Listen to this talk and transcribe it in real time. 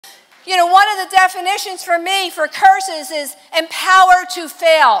You know, one of the definitions for me for curses is empowered to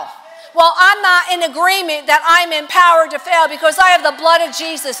fail. Well, I'm not in agreement that I'm empowered to fail because I have the blood of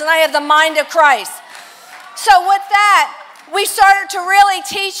Jesus and I have the mind of Christ. So with that, we started to really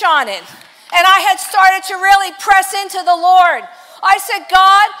teach on it. And I had started to really press into the Lord. I said,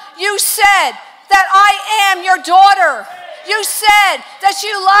 God, you said that I am your daughter. You said that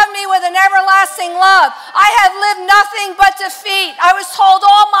you love me with an everlasting love. I have lived nothing but defeat. I was told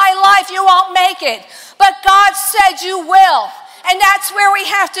all my life you won't make it. But God said you will. And that's where we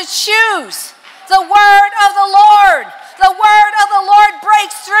have to choose the word of the Lord. The word of the Lord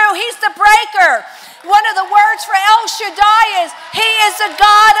breaks through. He's the breaker. One of the words for El Shaddai is, he is the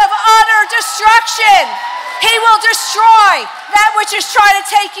God of utter destruction. He will destroy that which is trying to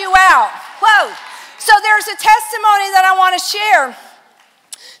take you out. Whoa. So there's a testimony that I want to share.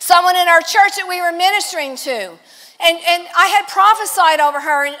 Someone in our church that we were ministering to. And I had prophesied over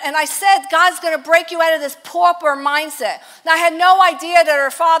her, and I said, God's going to break you out of this pauper mindset. Now, I had no idea that her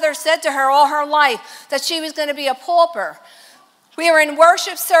father said to her all her life that she was going to be a pauper. We were in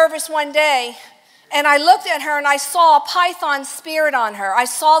worship service one day, and I looked at her, and I saw a python spirit on her. I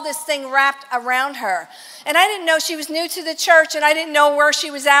saw this thing wrapped around her. And I didn't know she was new to the church, and I didn't know where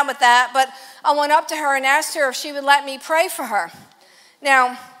she was at with that, but I went up to her and asked her if she would let me pray for her.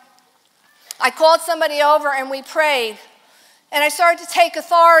 Now, I called somebody over and we prayed, and I started to take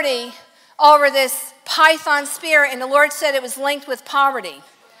authority over this python spirit, and the Lord said it was linked with poverty.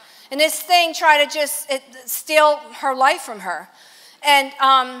 And this thing tried to just steal her life from her. And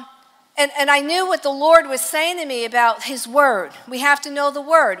I knew what the Lord was saying to me about his word. We have to know the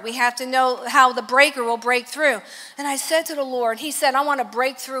word. We have to know how the breaker will break through. And I said to the Lord, he said, I want to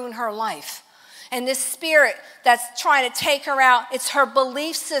break through in her life. And this spirit that's trying to take her out, it's her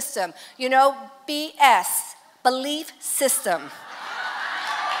belief system. You know, BS, belief system.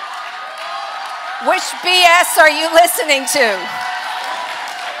 Which BS are you listening to?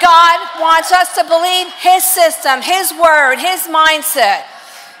 God wants us to believe his system, his word, his mindset.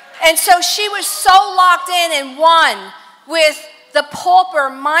 And so she was so locked in and one with the pauper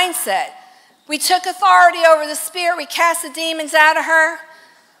mindset. We took authority over the spirit. We cast the demons out of her.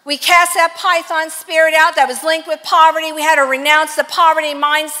 We cast that python spirit out that was linked with poverty. We had to renounce the poverty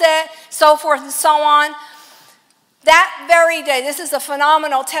mindset, so forth and so on. That very day, this is a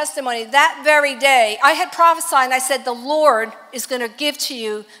phenomenal testimony. That very day, I had prophesied and I said, the Lord is going to give to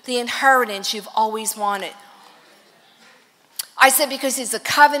you the inheritance you've always wanted. I said, because he's a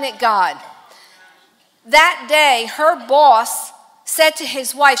covenant God. That day, her boss said to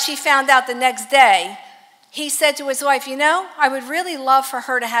his wife, she found out the next day, he said to his wife, you know, I would really love for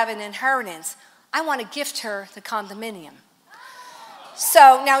her to have an inheritance. I want to gift her the condominium.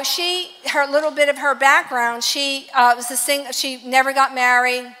 So now her little bit of her background, she was a singer. She never got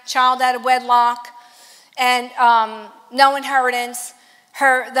married, child out of wedlock, and no inheritance.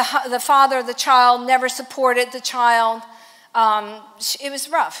 The father of the child never supported the child. It was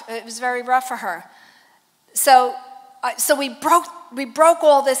rough. It was very rough for her. So we broke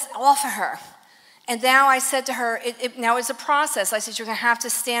all this off of her. And now I said to her, now it's a process. I said, you're going to have to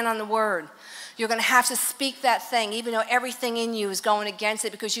stand on the word. You're going to have to speak that thing, even though everything in you is going against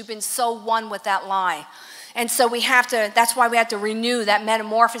it because you've been so one with that lie. And so that's why we have to renew. That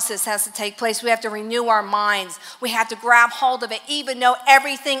metamorphosis has to take place. We have to renew our minds. We have to grab hold of it, even though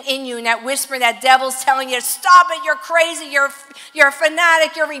everything in you and that whisper, that devil's telling you, stop it, you're crazy, you're a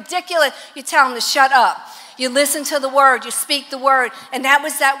fanatic, you're ridiculous. You tell him to shut up. You listen to the word, you speak the word, and that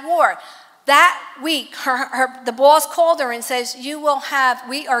was that war. That week, the boss called her and says,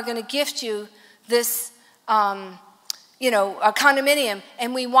 we are going to gift you this, a condominium,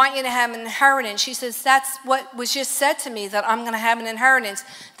 and we want you to have an inheritance. She says, that's what was just said to me, that I'm going to have an inheritance.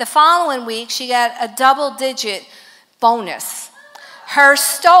 The following week, she got a double-digit bonus. Her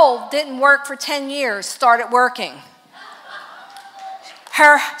stove didn't work for 10 years, started working.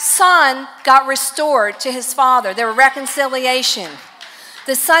 Her son got restored to his father. There was reconciliation.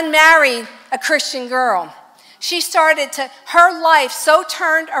 The son married a Christian girl. Her life so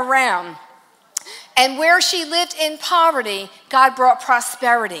turned around. And where she lived in poverty, God brought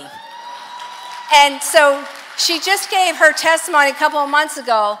prosperity. And so she just gave her testimony a couple of months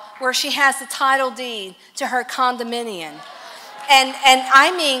ago where she has the title deed to her condominium. And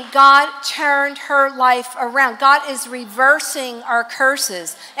I mean, God turned her life around. God is reversing our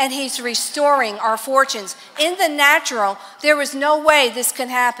curses, and he's restoring our fortunes. In the natural, there was no way this could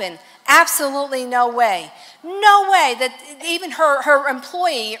happen. Absolutely no way. No way that even her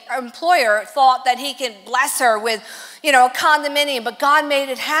employer thought that he could bless her with, a condominium, but God made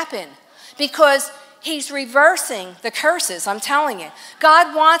it happen because he's reversing the curses, I'm telling you.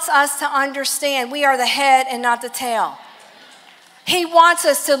 God wants us to understand we are the head and not the tail. He wants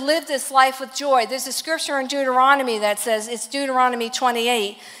us to live this life with joy. There's a scripture in Deuteronomy that says, it's Deuteronomy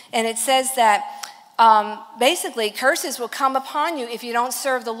 28, and it says that basically curses will come upon you if you don't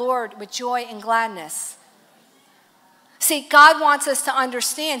serve the Lord with joy and gladness. See, God wants us to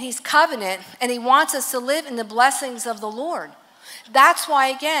understand he's covenant, and he wants us to live in the blessings of the Lord. That's why,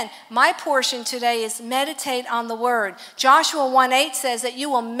 again, my portion today is meditate on the word. Joshua 1:8 says that you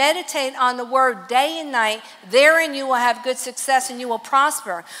will meditate on the word day and night. Therein you will have good success and you will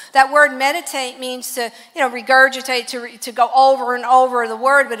prosper. That word meditate means to, regurgitate, to go over and over the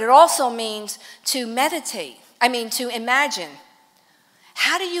word, but it also means to meditate. To imagine.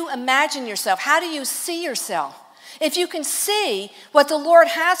 How do you imagine yourself? How do you see yourself? If you can see what the Lord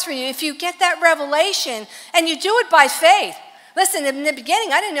has for you, if you get that revelation and you do it by faith. Listen, in the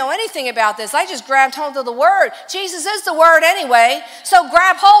beginning, I didn't know anything about this. I just grabbed hold of the word. Jesus is the word anyway. So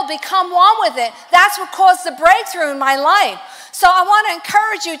grab hold, become one with it. That's what caused the breakthrough in my life. So I want to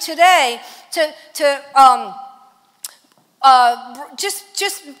encourage you today to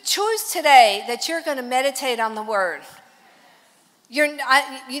just choose today that you're going to meditate on the word. You're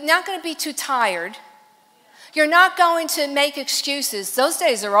not going to be too tired. You're not going to make excuses. Those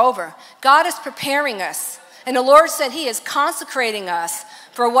days are over. God is preparing us. And the Lord said he is consecrating us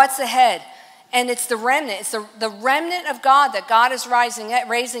for what's ahead. And it's the remnant. It's the remnant of God that God is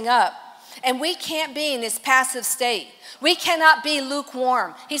raising up. And we can't be in this passive state. We cannot be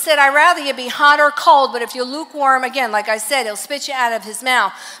lukewarm. He said, I'd rather you be hot or cold, but if you're lukewarm, again, like I said, he'll spit you out of his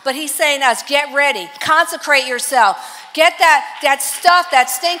mouth. But he's saying to us, get ready. Consecrate yourself. Get that stuff, that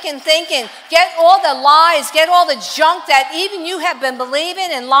stinking thinking. Get all the lies. Get all the junk that even you have been believing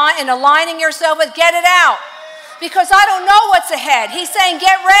and aligning yourself with. Get it out. Because I don't know what's ahead. He's saying,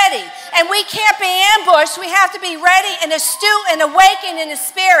 get ready. And we can't be ambushed. We have to be ready and astute and awakened in the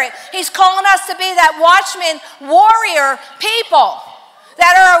spirit. He's calling us to be that watchman, warrior people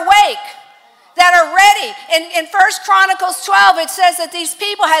that are awake, that are ready. In 1 Chronicles 12, it says that these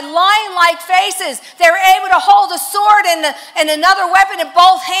people had lion-like faces. They were able to hold a sword and another weapon in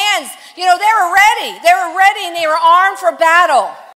both hands. They were ready. They were ready and they were armed for battle.